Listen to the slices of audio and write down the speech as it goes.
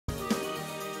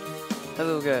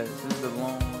Hello guys, this is the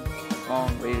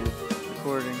long-awaited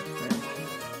recording, and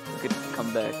we could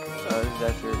come back. This is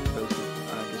after it posted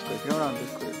on our Discord. If you're not on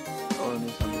Discord, follow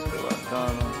me on Discord while I'm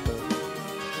gone on stuff.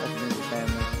 That's the music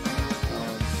family.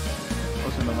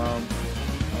 Also my mom.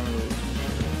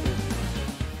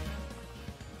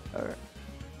 Alright.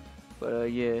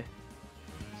 But yeah.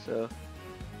 So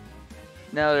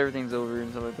now that everything's over and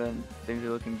stuff like that, and things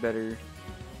are looking better.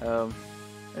 I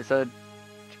decided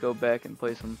to go back and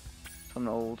play something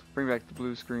old, bring back the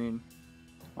blue screen,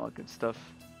 all that good stuff.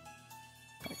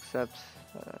 Accept.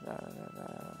 I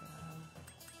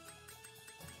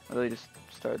really just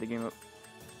started the game up.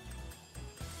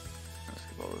 Let's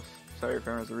skip all this. Sorry if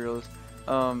everyone's a realist.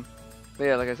 But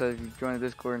yeah, like I said, if you join the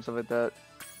Discord and stuff like that,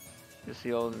 you'll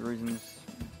see all the reasons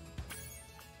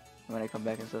when I come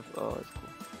back and stuff. Oh, that's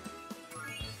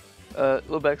cool.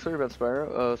 Little backstory about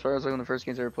Spyro. Spyro was like one of the first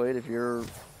games I ever played. If you're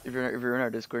in our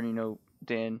Discord and you know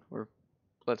Dan or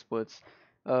Let's Blitz,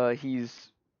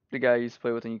 he's the guy I used to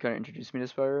play with, and you kind of introduced me to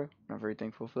Spyro. I'm very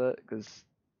thankful for that because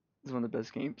it's one of the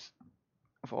best games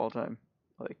of all time.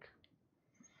 Like,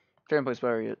 if you haven't played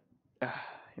Spyro yet,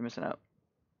 you're missing out.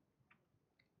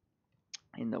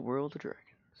 In the world of dragons.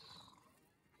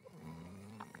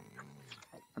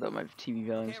 I thought my TV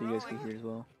volume so you guys could hear as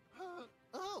well.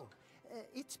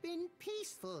 It's been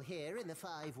peaceful here in the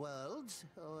 5 worlds,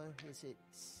 or is it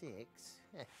 6?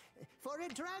 For a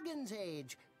dragon's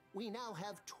age, we now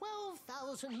have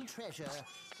 12,000 treasure,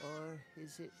 or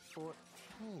is it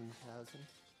 14,000?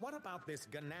 What about this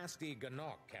Ganasty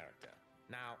Ganok character?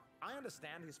 Now, I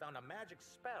understand he's found a magic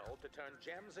spell to turn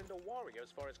gems into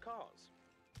warriors for his cause.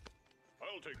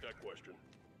 I'll take that question.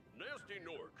 Nasty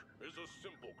Nork is a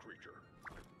simple creature.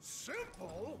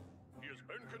 Simple? He has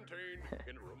been contained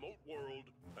in a remote world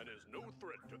and is no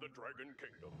threat to the Dragon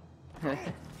Kingdom.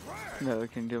 No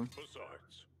kingdom.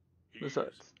 Besides, he's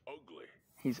ugly.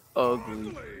 He's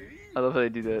ugly. I love how they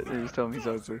do that. They just tell him he's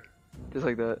ugly. Just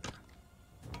like that.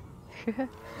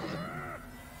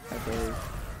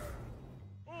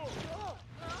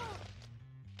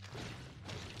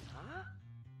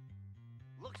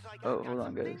 Oh, hold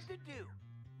on, guys.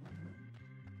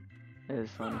 It is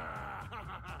funny.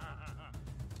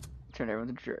 Turn everyone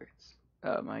into dragons.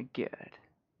 Oh my god.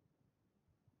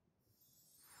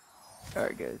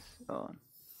 Alright guys, hold on.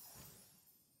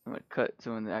 I'm gonna cut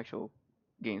to when the actual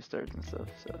game starts and stuff,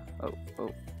 so.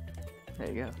 Oh. There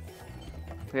you go.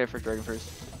 We got first dragon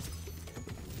first.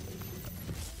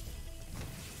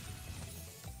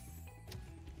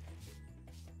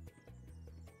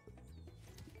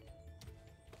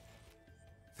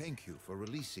 Thank you for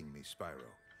releasing me,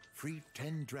 Spyro. Free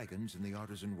 10 dragons in the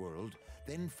artisan world,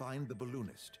 then find the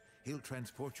balloonist. He'll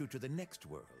transport you to the next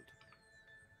world.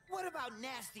 What about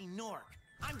Nasty Nork?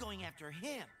 I'm going after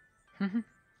him.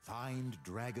 Find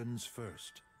dragons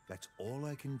first. That's all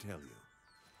I can tell you.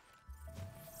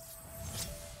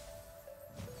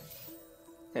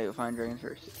 Yeah, you'll find dragons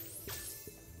first.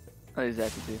 Oh,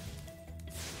 exactly too.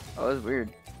 Oh, that's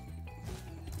weird.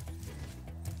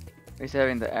 At least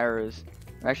having the arrows.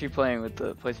 I'm actually playing with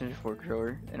the PlayStation 4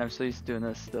 controller, and I'm still used to doing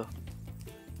this still.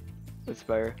 With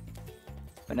Spyro.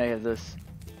 But now you have this.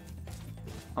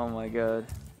 Oh my god.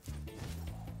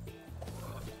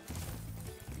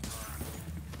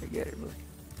 I get it, look.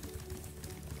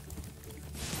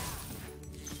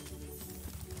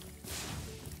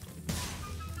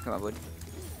 Come on, bud.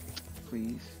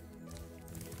 Please.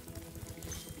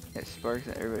 Yeah, sparks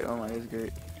and everybody. Oh my, that's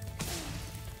great.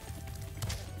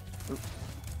 Oops.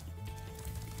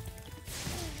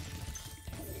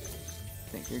 I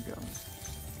think you're going.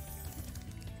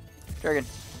 Dragon.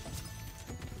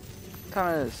 Come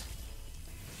on, this.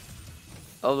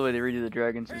 All the way they redo the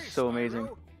dragons is so amazing.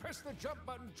 Press the jump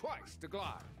button twice to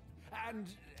glide,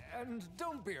 and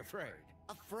don't be afraid.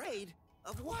 Afraid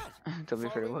of what? Don't be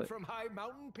afraid of what? From high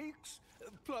mountain peaks,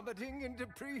 plummeting into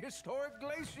prehistoric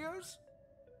glaciers.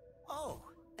 Oh,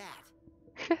 that.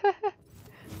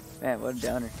 Man, what a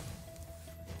downer.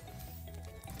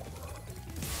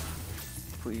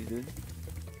 Please, dude.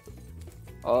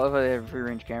 Oh, I love how they have a free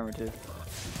range camera too.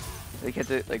 They kept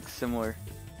it like similar.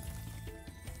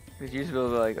 Because you used to be able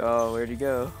to be like, oh, where'd he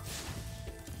go?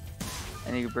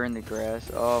 And you could burn the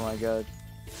grass. Oh my god.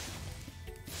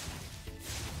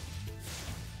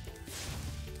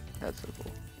 That's so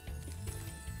cool.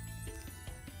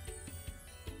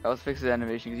 I was fixing the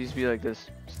animation because it used to be like this,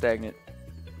 stagnant.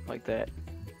 Like that.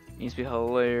 It used to be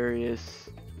hilarious.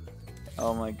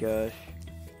 Oh my gosh.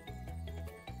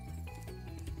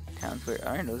 Town Square.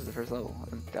 I didn't know this is the first level.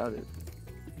 I doubt it.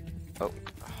 Oh.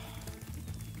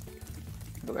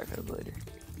 Go back to it later.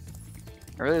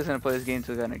 I really was gonna play this game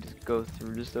to kind of just go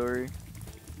through the story.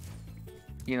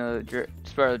 you know,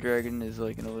 Spyro the Dragon is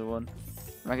like another one.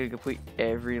 I'm not gonna complete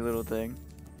every little thing.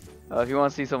 If you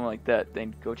want to see something like that,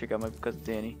 then go check out my cousin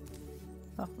Danny.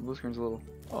 Oh, the blue screen's a little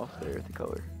off there with the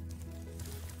color.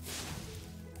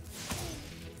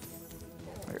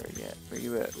 Where are you at? Where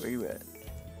you at? Where you at?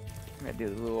 I gotta do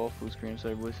the little off blue screen. I'm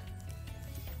sorry, boys.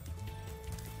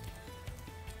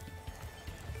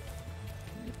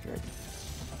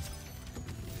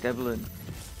 Devlin.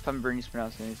 If I'm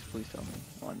mispronouncing this, please tell me.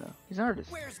 I wanna know. He's an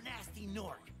artist. Where's Nasty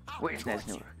Nork? Where's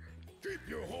Nasty Nork? Keep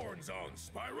your horns on,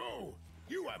 Spyro.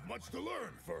 You have much to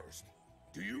learn first.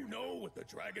 Do you know what the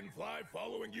dragonfly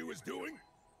following you is doing?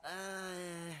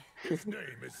 His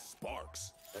name is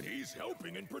Sparks, and he's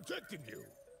helping and protecting you.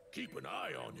 Keep an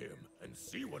eye on him and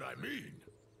see what I mean.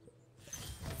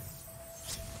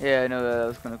 Yeah, I know that. That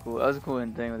was kind of cool. That was a cool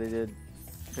thing what they did.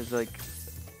 Cause like,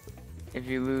 if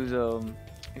you lose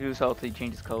health, he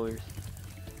changes colors.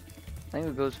 I think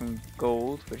it goes from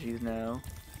gold, which he's now,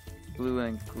 blue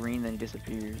and green, then he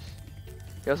disappears.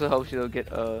 He also helps you though get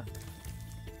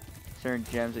certain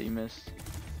gems that you missed.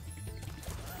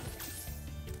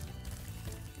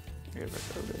 Here's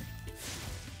right over there.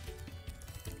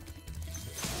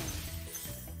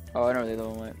 Oh, I know where the other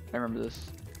one went. I remember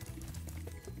this.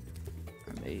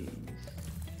 Maze.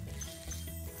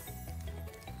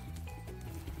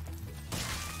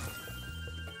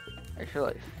 Extra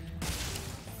life.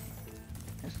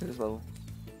 Let's do this level.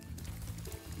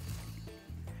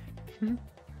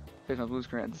 There's no blue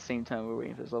screen at the same time we're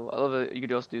waiting for this level. I love that you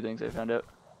could also do things I found out.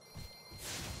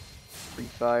 Free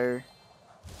fire.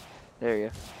 There you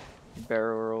go.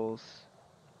 Barrel rolls.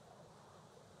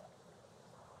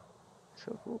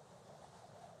 So cool.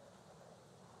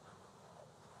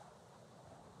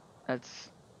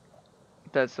 That's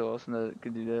so awesome that it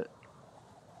could do that.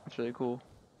 That's really cool.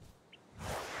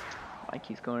 My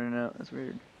key's going in and out. That's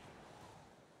weird.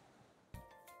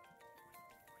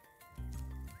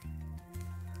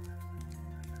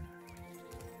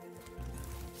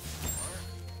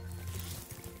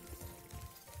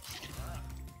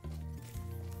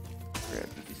 Grab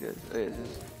these guys. Oh yeah, this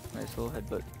is a nice little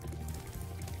headbutt.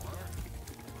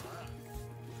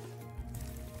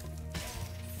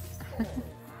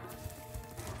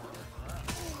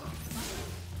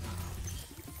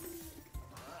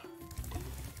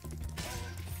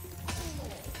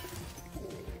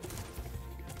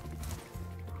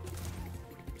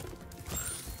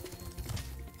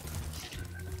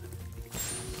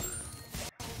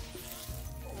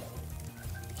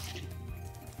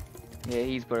 Yeah,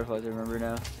 he's butterflies, I remember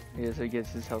now. Yeah, so he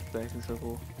gets his health back, it's so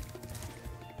cool.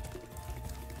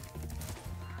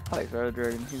 I like Spyro the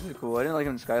Dragon, he's really cool. I didn't like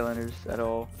him in Skylanders at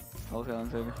all. All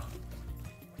Skylanders ever.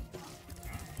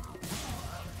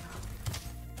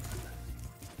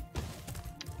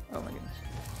 Oh my goodness.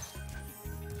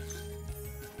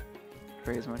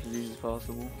 Try as much of these as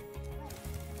possible.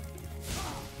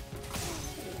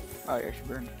 Oh, you actually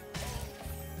burned.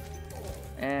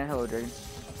 And hello, Dragon.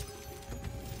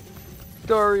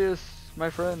 Darius, my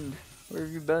friend, where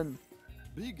have you been?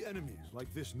 Big enemies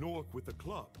like this Nork with the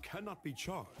club cannot be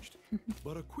charged,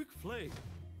 but a quick flame,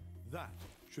 that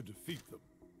should defeat them.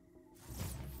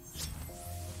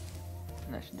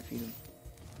 And that should defeat him.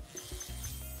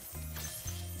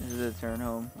 This is a turn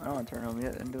home. I don't want to turn home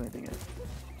yet. I didn't do anything yet.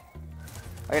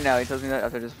 Okay, now he tells me that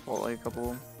after I just fought like a couple of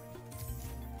them.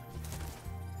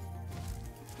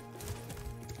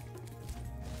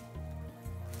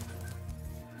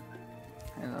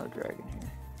 And another dragon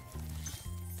here.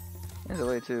 There's a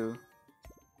way too.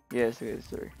 Yeah, it's a good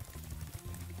story.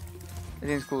 I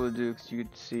think it's cool to do because you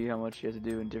could see how much you have to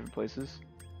do in different places.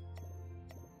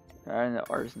 In the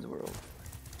artisan's world.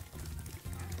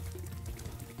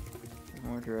 There's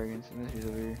more dragons and this is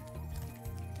over here.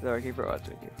 Is that our keeper? Oh, that's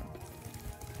our keeper.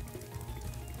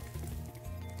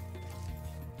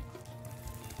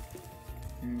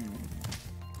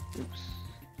 Oops.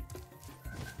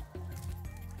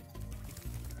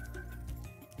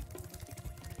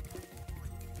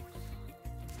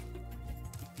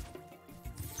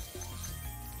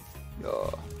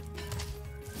 Oh.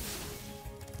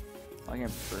 I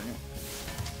can't burn it.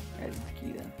 I need the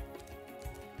key then.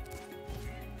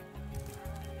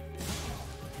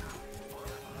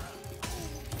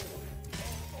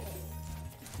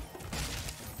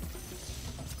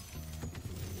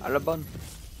 Alabon.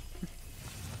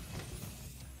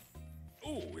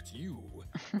 Oh, it's you.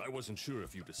 I wasn't sure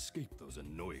if you'd escape those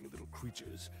annoying little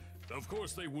creatures. Of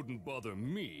course they wouldn't bother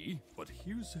me, but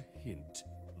here's a hint.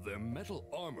 Their metal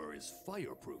armor is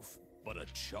fireproof, but a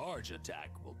charge attack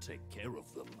will take care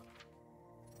of them.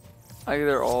 I think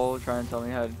they're all trying to tell me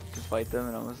how to fight them,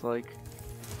 and I was like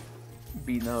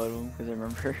beating the hell out of them because I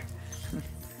remember.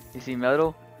 You see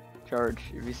metal, charge.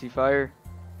 If you see fire,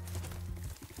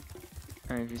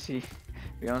 I mean, if you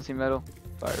don't see metal,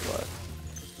 fire blast.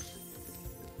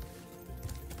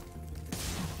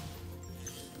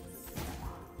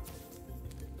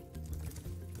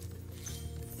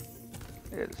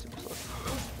 Yeah, the super slow.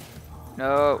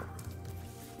 No!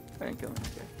 I didn't kill him.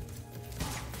 Okay.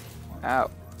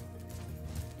 Ow.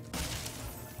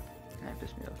 That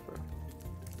pissed me off, bro.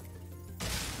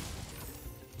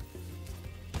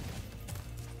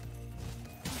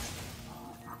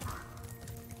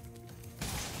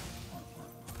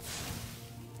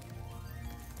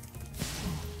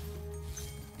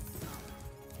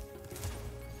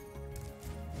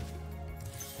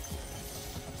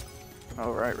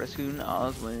 Alright, Rescue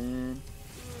Oswin.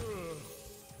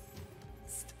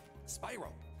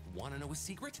 Spyro, wanna know a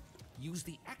secret? Use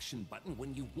the action button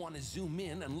when you want to zoom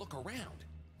in and look around.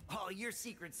 Oh, your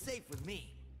secret's safe with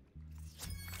me.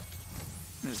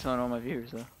 I'm just telling all my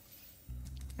viewers, though. You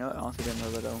know what? I honestly didn't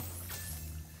know that at all.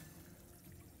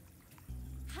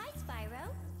 Hi,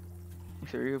 Spyro.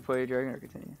 So you play Dragon or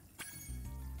continue?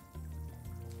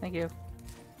 Thank you.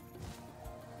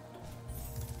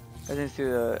 I think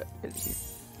to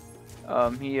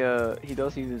he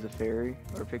does use as a fairy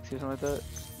or a pixie or something like that.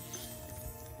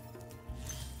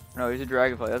 No, he's a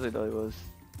dragonfly. That's what I thought he was.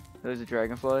 He was a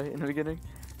dragonfly in the beginning.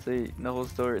 So in the whole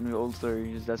story, in the old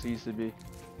story, that's what he used to be.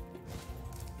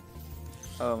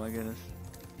 Oh my goodness.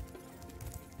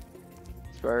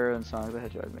 Spyro and Sonic the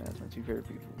Hedgehog, man, that's my two favorite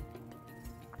people.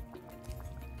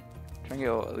 Try and get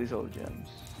at least all the gems.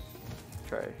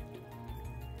 Try.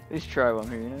 At least try while I'm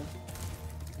here, you know?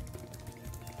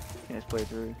 Can't just play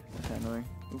through. That's kinda annoying.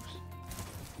 Oops.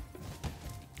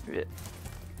 Yeah.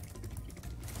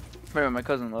 Remember, my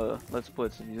cousin Let's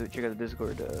Splits, if you check out the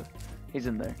Discord, he's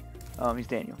in there. He's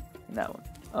Daniel in that one.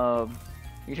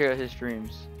 You can check out his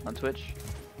streams on Twitch.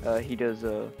 He does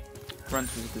run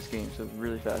throughs with this game, so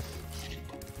really fast,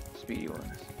 speedy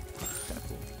ones. Kinda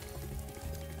cool.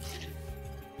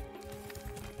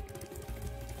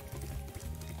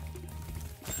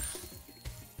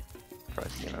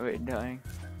 Probably see my way dying.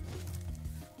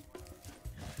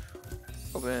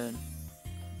 Open.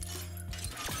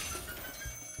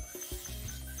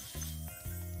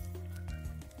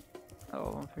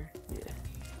 Oh, up here? Yeah.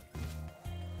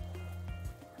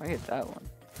 I get that one.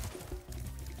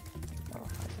 Oh,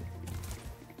 I see.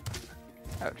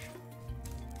 Ouch.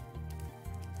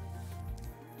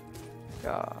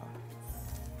 God.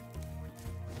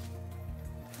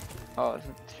 Oh, is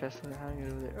it the chest over? How do you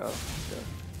get over there? Oh, okay.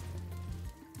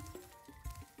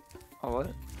 Oh,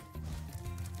 what?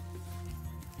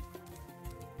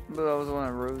 But that was the one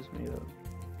that rose me up.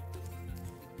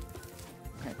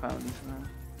 Can't climb these somehow.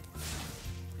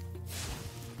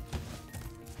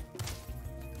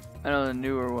 I know the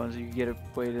newer ones, you can get a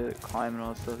way to climb and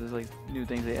all that stuff. There's like new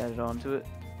things they added on to it.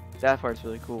 That part's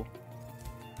really cool.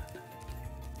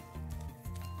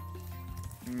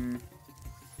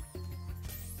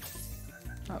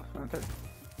 Oh, okay.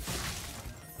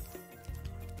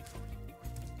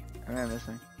 What am I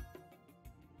missing?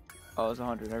 Oh, it's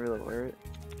 100. Every level, right?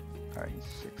 Alright, he's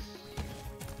 6.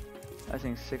 I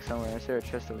think 6 somewhere. I see a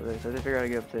chest over there, so I have to figure out how to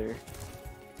get up there.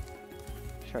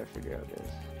 Try to figure out,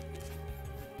 guys.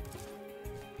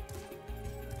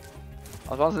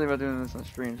 I was also thinking about doing this on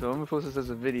stream, so I'm gonna post this as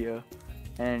a video,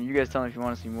 and you guys tell me if you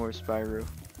want to see more Spyro.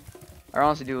 I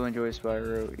honestly do enjoy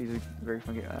Spyro. He's a very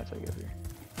fun game. That's how I get up here.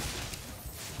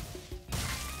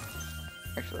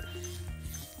 Actually,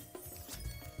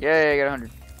 yeah, I got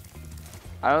 100.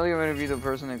 I don't think I'm gonna be the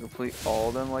person to complete all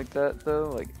of them like that,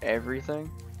 though, like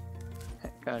everything.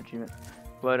 Got an achievement,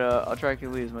 but I'll try to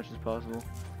complete as much as possible.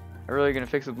 I'm really gonna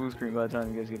fix the blue screen by the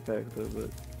time you guys get back, though, but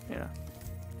you know.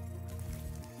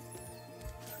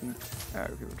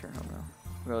 Alright, we can return home now.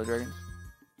 We got the dragons.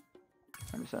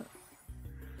 100%.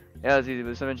 Yeah, it's easy,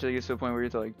 but eventually it gets to a point where you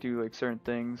have to like do like certain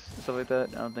things and stuff like that.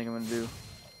 I don't think I'm gonna do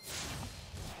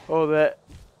all that.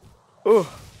 Oh,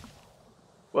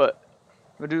 what?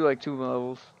 I'm gonna do like 2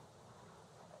 levels,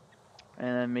 and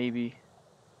then maybe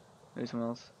something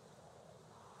else.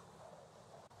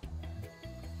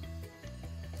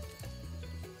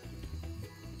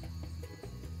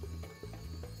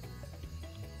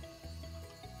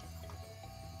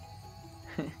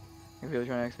 If you're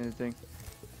trying to ask me anything,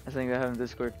 I think I have in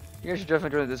Discord. You guys should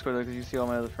definitely join the Discord though, because you see all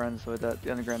my other friends with that,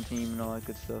 the underground team and all that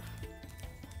good stuff.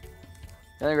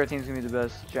 The underground team's gonna be the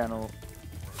best channel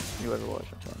you ever watch,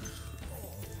 I'm telling you.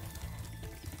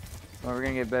 Well, we're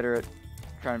gonna get better at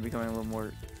trying to becoming a little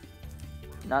more,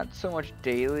 not so much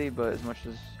daily, but as much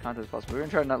as content as possible. We're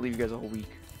gonna try to not leave you guys a whole week.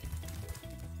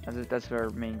 That's our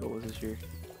main goal this year.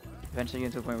 eventually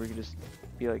get to a point where we can just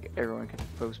be like everyone can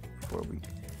post before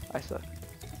I suck.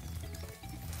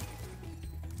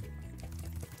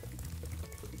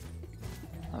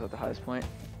 I was at the highest point. Is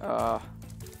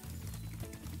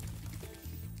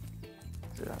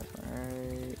it the highest point?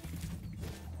 Right.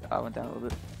 I went down a little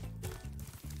bit.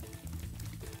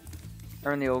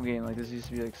 Or in the old game, like this used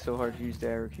to be like so hard to use the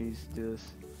arrow keys to do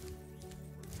this.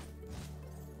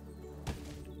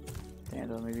 And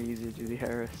it'll make it easier to do the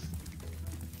arrows.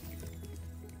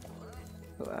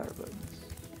 Go arrow buttons.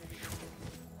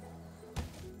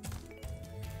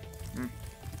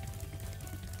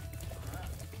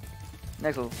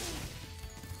 Next level.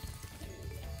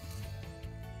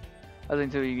 I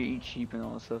think too you can eat sheep and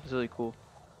all that stuff. It's really cool.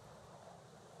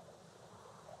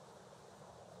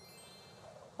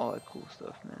 All that cool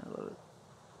stuff, man. I love it.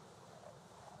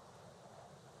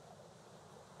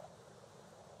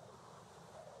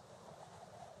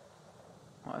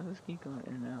 Why does this keep going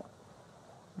in and out?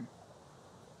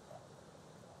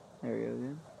 There we go,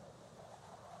 dude.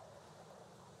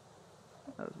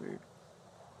 That was weird.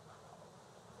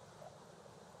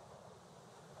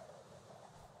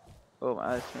 Oh,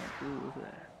 my eyes can't blue. Look at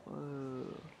that.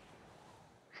 Whoa.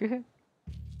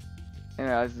 And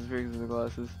my eyes is big as the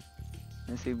glasses.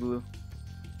 I see blue.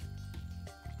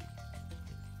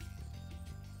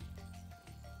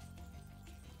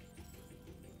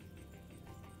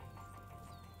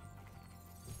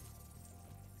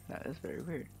 That is very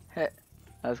weird. Hey,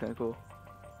 that's kind of cool.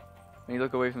 When you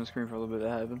look away from the screen for a little bit,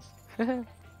 that happens.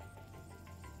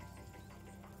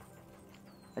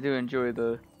 I do enjoy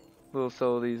the little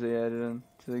subtleties they added in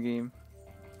to the game.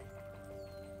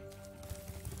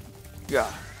 Yeah.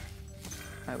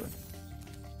 I win.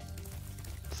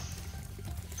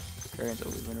 Dragons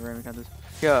always win a random contest.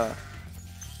 Yeah.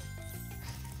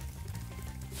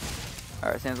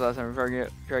 Alright, since last time we try to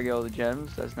get all the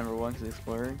gems. That's number 1 because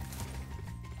exploring.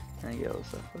 And get all the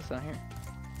stuff. What's down here?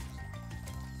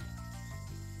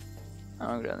 I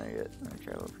don't go down there yet. I'm gonna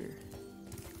try up here.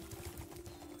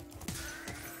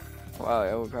 Wow, I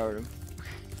overpowered him.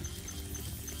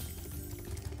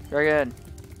 Dragon!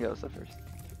 Get all the stuff first.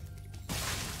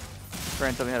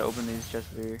 Friend, tell me how to open these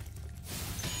chests over here.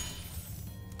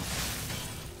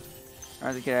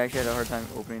 As a kid, I actually had a hard time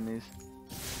opening these.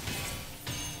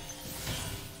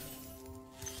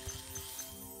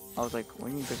 I was like,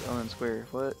 when you press L and square,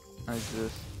 what? I do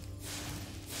this.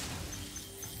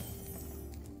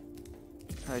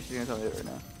 Alright, she's gonna tell me that right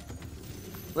now.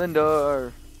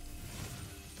 Lindor!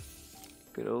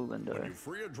 Good old Lindor. When you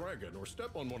free a dragon or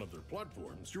step on one of their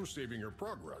platforms, you're saving your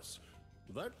progress.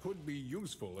 That could be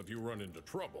useful if you run into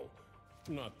trouble.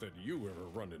 Not that you ever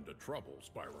run into trouble,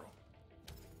 Spyro.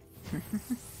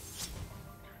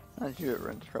 Not you ever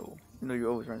run into trouble. You know you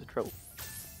always run into trouble.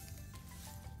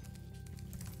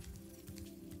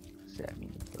 What's that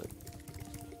mean?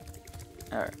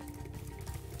 Alright.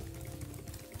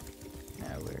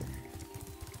 Now we're...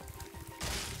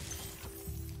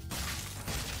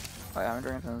 Oh, yeah, I'm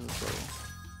drinking on this level.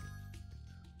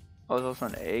 Oh, there's also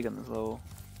an egg on this level.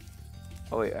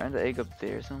 Oh wait, aren't the egg up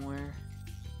there somewhere?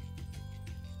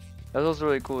 That was also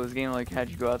really cool. This game like had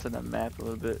you go outside the map a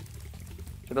little bit.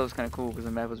 But that was kind of cool because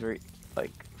the map was very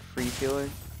like free feeling.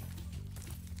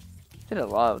 Did a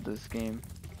lot with this game.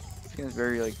 This game is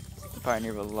very like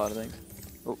pioneer of a lot of things.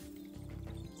 Oh.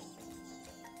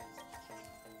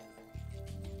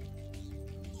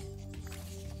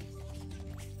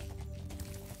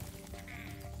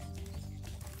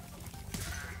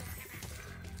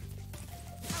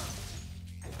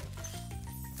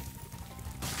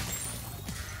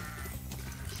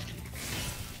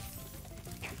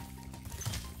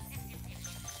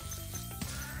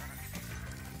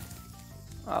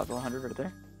 Oh, it's 100 right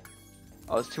there.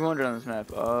 Oh, it's 200 on this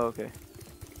map. Oh, okay.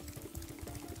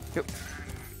 Yep.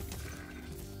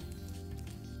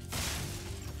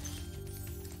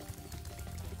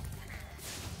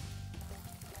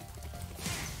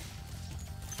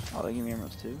 Oh, they give me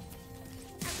emeralds too.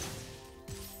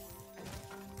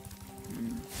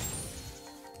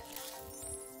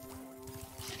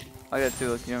 I got too,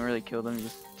 like, you don't really kill them, you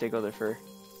just take all their fur.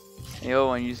 And the other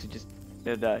one, you used to just,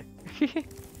 they'll die.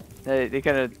 They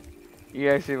kind of,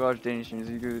 you actually watch Danish streams,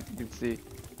 you could see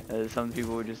some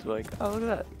people would just be like, oh look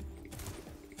at that.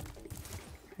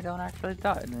 They don't actually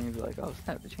die, and then you'd be like, oh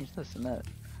snap, they changed this and that.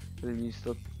 But then you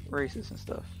still racist and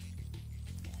stuff.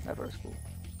 That part's cool.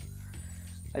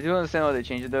 I do understand why they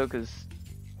changed it though, because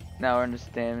now our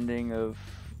understanding of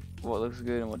what looks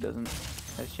good and what doesn't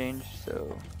has changed,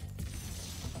 so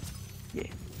yeah.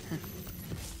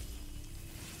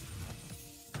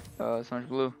 So much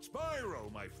blue.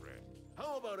 Spyro, my friend,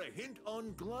 how about a hint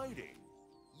on gliding?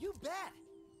 You bet.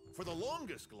 For the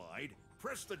longest glide,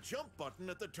 press the jump button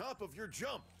at the top of your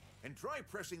jump, and try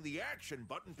pressing the action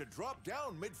button to drop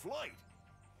down mid-flight.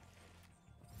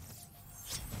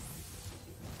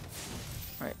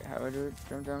 Wait, how do I do it?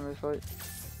 Jump down this flight?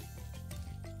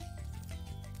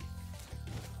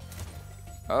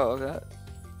 Oh, that.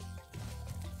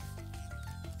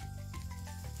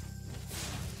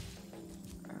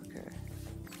 Okay.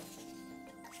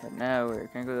 But now where?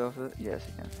 Can I go off of it? Yes,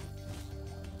 you can.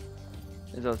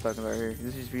 This is what I was talking about here.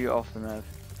 This used to be off the map.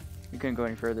 You couldn't go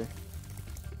any further.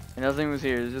 And nothing was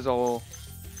here. This is all.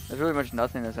 There's really much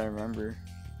nothing as I remember.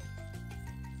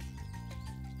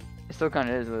 It still kind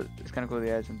of is, but it's kind of cool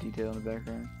they add some detail in the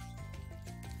background.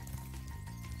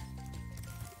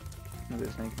 Look at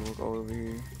this snake walk all over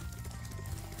here.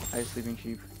 Nice sleeping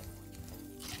sheep.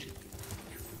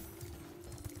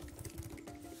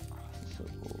 Oh, this is so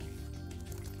cool.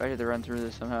 I had to run through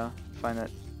this somehow. Find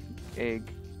that egg.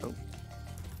 Oh.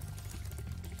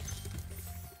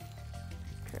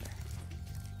 Okay.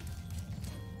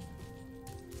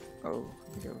 Oh,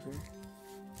 can you get over here?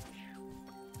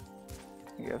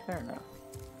 Can you get up there or no?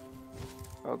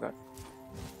 Oh god.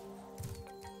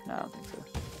 No, I don't think so.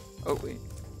 Oh wait.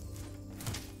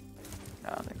 No,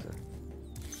 I don't think so.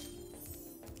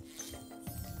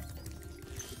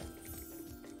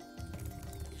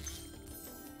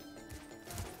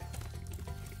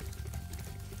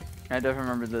 I definitely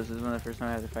remember this. This is one of the first time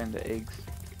I had to find the eggs.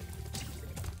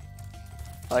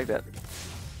 I like that.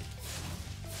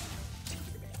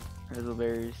 Little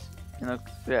berries. And look,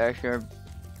 they actually are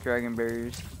dragon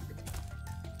berries.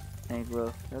 Thank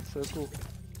you. That's so cool.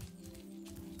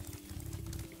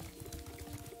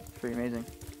 Pretty amazing.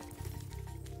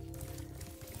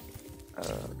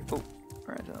 Oh,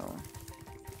 right to that one.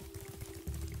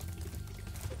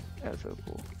 That's so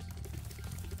cool.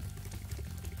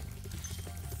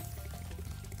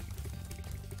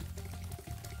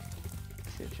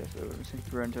 See a chest over.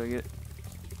 Let's run until I get it.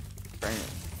 Bring it.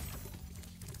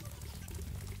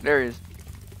 There he is.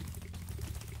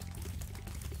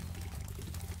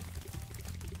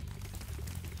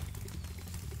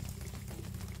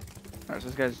 Alright, so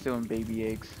this guy's stealing baby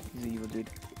eggs. He's an evil dude.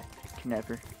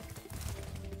 Kidnapper.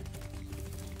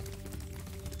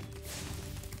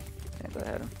 I thought I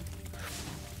had him.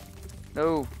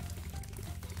 No!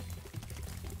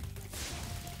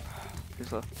 Too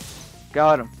slow.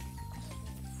 Got him!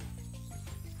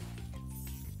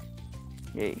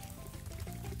 Yay.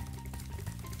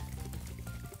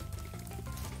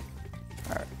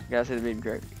 Alright, gotta say the baby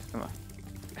dragon. Come on.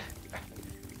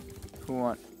 Who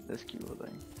wants this cute little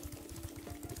thing?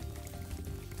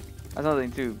 That's another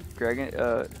thing too. Dragon,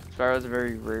 Spyro's a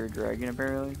very rare dragon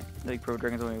apparently. Like pro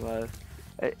dragons only last.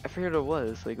 I forget what it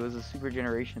was. Like it was a super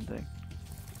generation thing.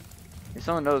 If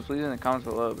someone knows, please in the comments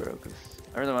below, bro. Cause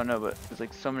I really want to know, but it's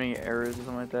like so many eras or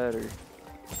something like that, or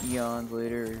eons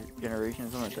later, or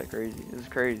generations, something like that. Crazy. It was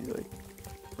crazy, like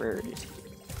rarity.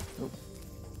 Oh,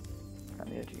 on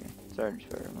the edge again. Sorry,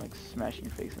 Spyro. I'm like smashing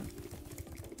your face in.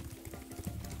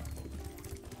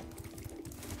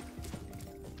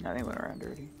 I think I went around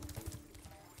already.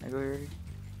 Can I go here already?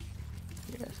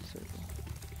 Yeah, it's a circle.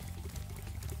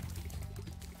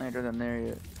 I ain't done there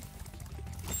yet.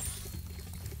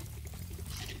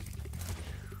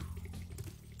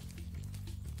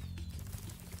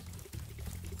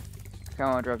 I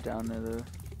kinda wanna drop down there though.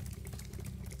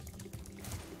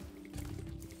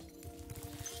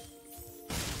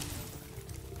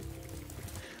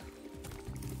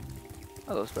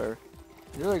 Hello, Spyro.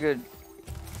 It's really good.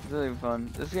 It's really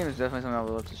fun. This game is definitely something I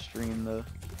would love to stream though.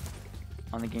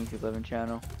 On the GameCube 11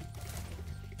 channel.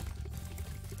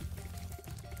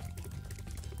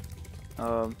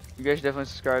 You guys should definitely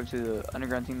subscribe to the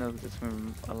Underground team though, because it's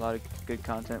been a lot of good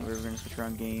content where we're going to switch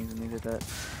around games and things like that.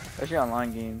 Especially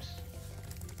online games.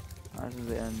 This is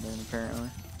the end then, apparently.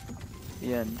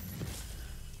 The end.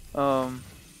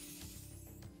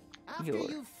 After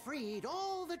you've freed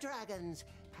all the dragons,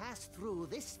 pass through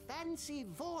this fancy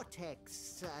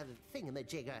vortex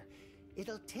thingamajigger.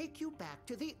 It'll take you back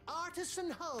to the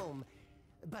artisan home.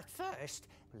 But first,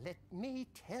 let me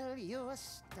tell you a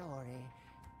story.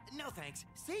 No thanks.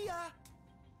 See ya!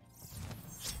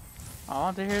 I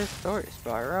want to hear the story,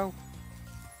 Spyro.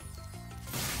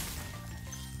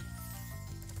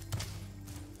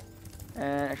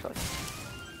 And actually,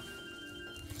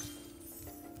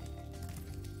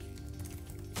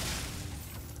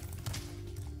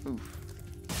 oof.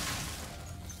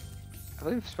 I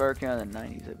believe Spyro came out in the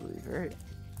 90s, I believe, right?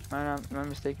 Am I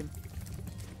mistaken?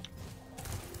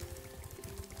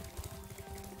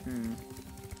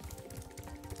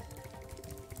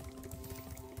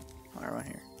 Around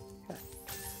here. Okay.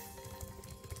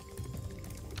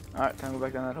 Alright, time to go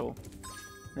back down that hole.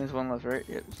 There's one left, right?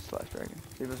 Yep, slash dragon.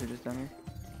 Three of us are just down here.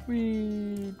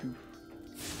 Whee! Doof.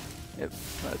 Yep,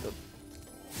 that's up.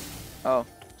 Oh,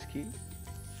 it's key?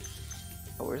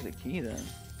 Oh, where's the key then?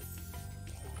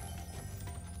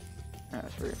 Ah,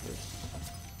 that's right first.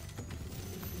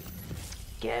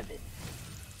 Gavin.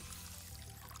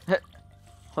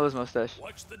 Hold his mustache.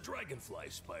 Watch the dragonfly,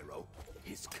 Spyro.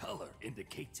 His color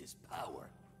indicates his power.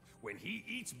 When he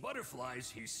eats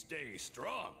butterflies, he stays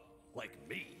strong, like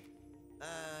me.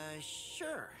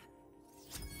 Sure.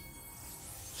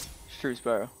 It's true,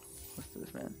 Spyro. Let's do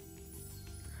this, man.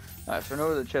 Alright, so I know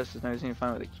where the chest is now. I just need to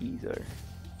find where the keys are.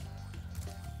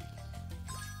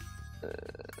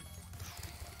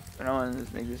 I don't want to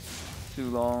just make this too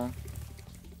long.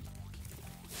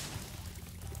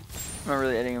 I'm not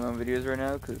really editing my own videos right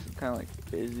now because I'm kind of like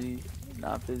busy,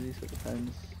 not busy, so it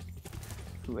depends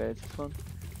who edits this one.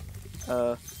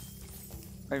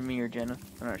 Maybe me or Jenna.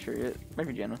 I'm not sure yet.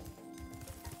 Maybe Jenna.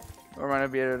 Or might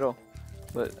not be edited at all.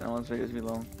 But I don't want this video to be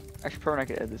long. Actually, probably not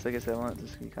gonna edit this. Like I said, I want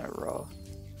this to be kind of raw.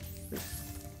 Just,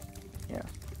 yeah.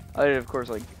 I did, of course,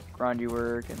 like grindy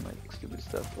work and like stupid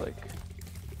stuff like.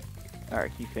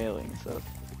 Alright, keep failing and stuff.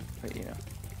 But you know.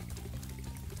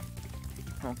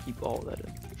 I won't keep all that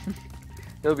in.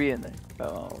 It'll be in there.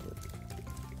 About all of it.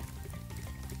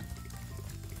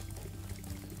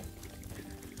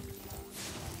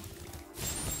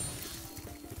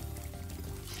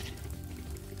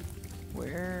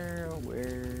 Where do I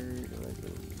go?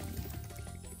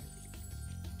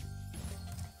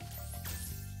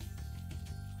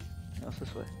 No, it's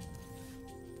this way.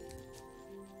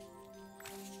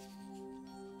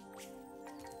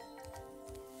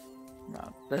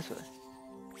 No, this way.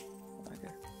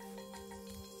 Okay.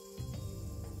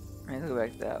 I need to go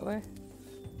back that way.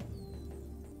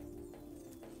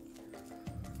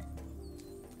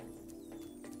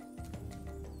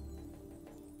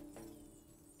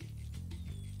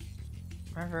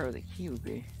 I remember where the key would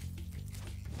be.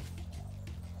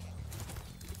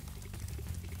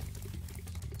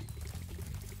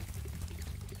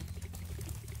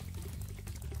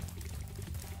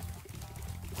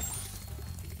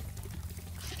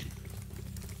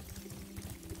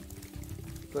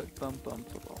 But bum bum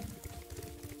bum bum.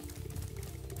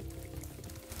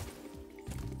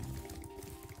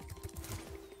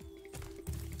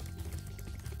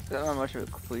 I'm not much of a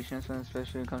completionist one,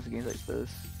 especially when it comes to games like this.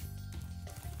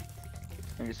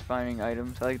 And just finding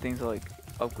items. I like things that like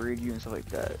upgrade you and stuff like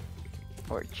that.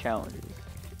 Or like challenges.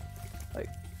 Like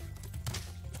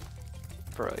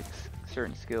for like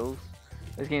certain skills.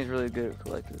 This game's really good at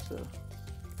collecting, so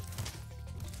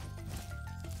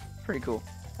pretty cool.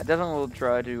 I definitely will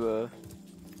try to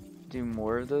do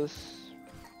more of this.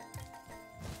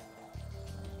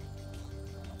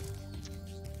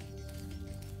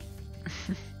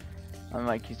 My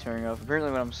mic keeps turning off.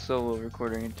 Apparently when I'm solo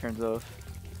recording it turns off.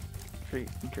 Pretty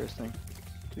interesting,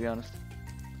 to be honest.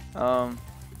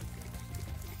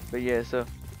 But yeah, so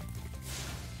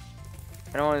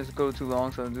I don't want to go too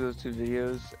long, so I'm gonna do those two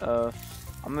videos.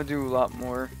 I'm gonna do a lot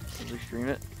more as we stream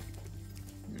it.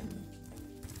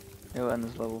 It'll end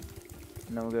this level,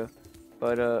 and then we'll go.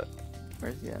 But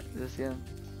where's the end? Is this the end?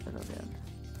 That's not the end.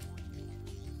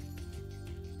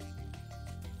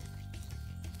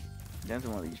 Down to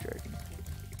one of these dragons.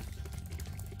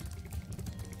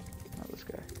 Not this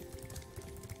guy.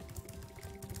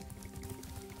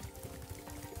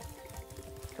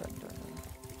 Dun, dun, dun.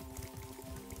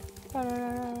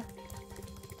 Ba-da-da-da.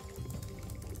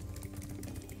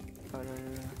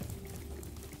 Ba-da-da-da.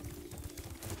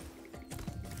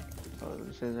 Oh,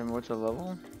 this says what's a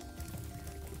level?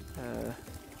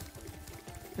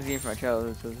 This game from my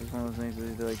childhood, so this is one of those things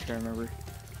that I like try to remember.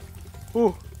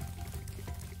 Oh!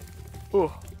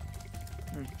 Oh!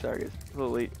 Sorry guys, a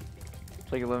little late.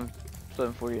 It's like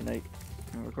 11:40 at night.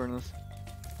 I'm recording this.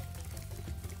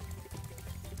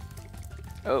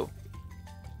 Oh!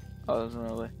 Oh, there's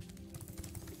another way.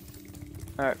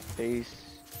 Alright, peace.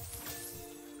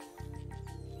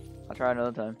 I'll try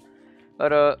another time.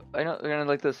 But I know we're gonna end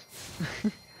like this.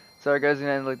 Sorry guys, we're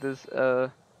gonna end like this.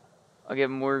 I'll get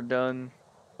more done.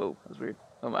 Oh, that was weird.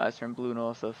 Oh, my eyes turned blue and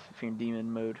all stuff if you're in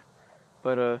demon mode.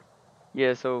 But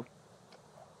yeah, so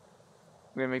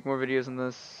we're gonna make more videos on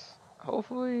this.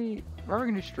 Hopefully, we're probably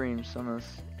gonna do streams on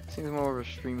this. It seems more of a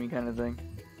streamy kind of thing.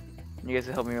 And you guys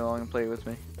can help me along and play with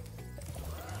me.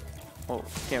 Well,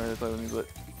 can't really play with me, but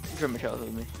trim my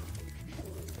childhood with me.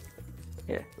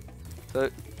 Yeah. So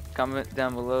comment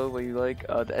down below what you like.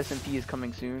 The SMP is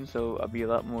coming soon, so I'll be a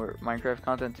lot more Minecraft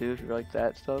content too if you like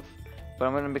that stuff. But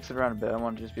I'm gonna mix it around a bit. I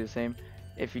want it to just be the same.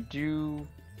 If you do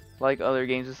like other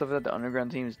games and stuff like that, the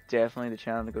Underground team is definitely the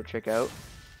channel to go check out.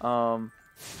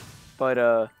 But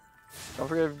don't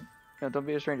forget, don't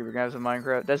be a stranger. We're gonna have some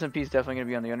Minecraft. The SMP is definitely gonna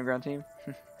be on the underground team.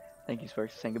 Thank you,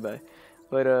 Sparks, saying goodbye.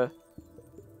 But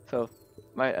so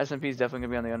my SMP is definitely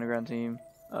gonna be on the underground team.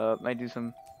 Might do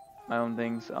some my own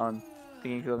things on the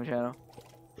GameCube channel.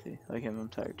 See, like him, I'm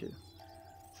tired too.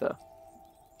 So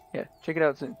yeah, check it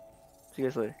out soon. See you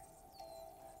guys later.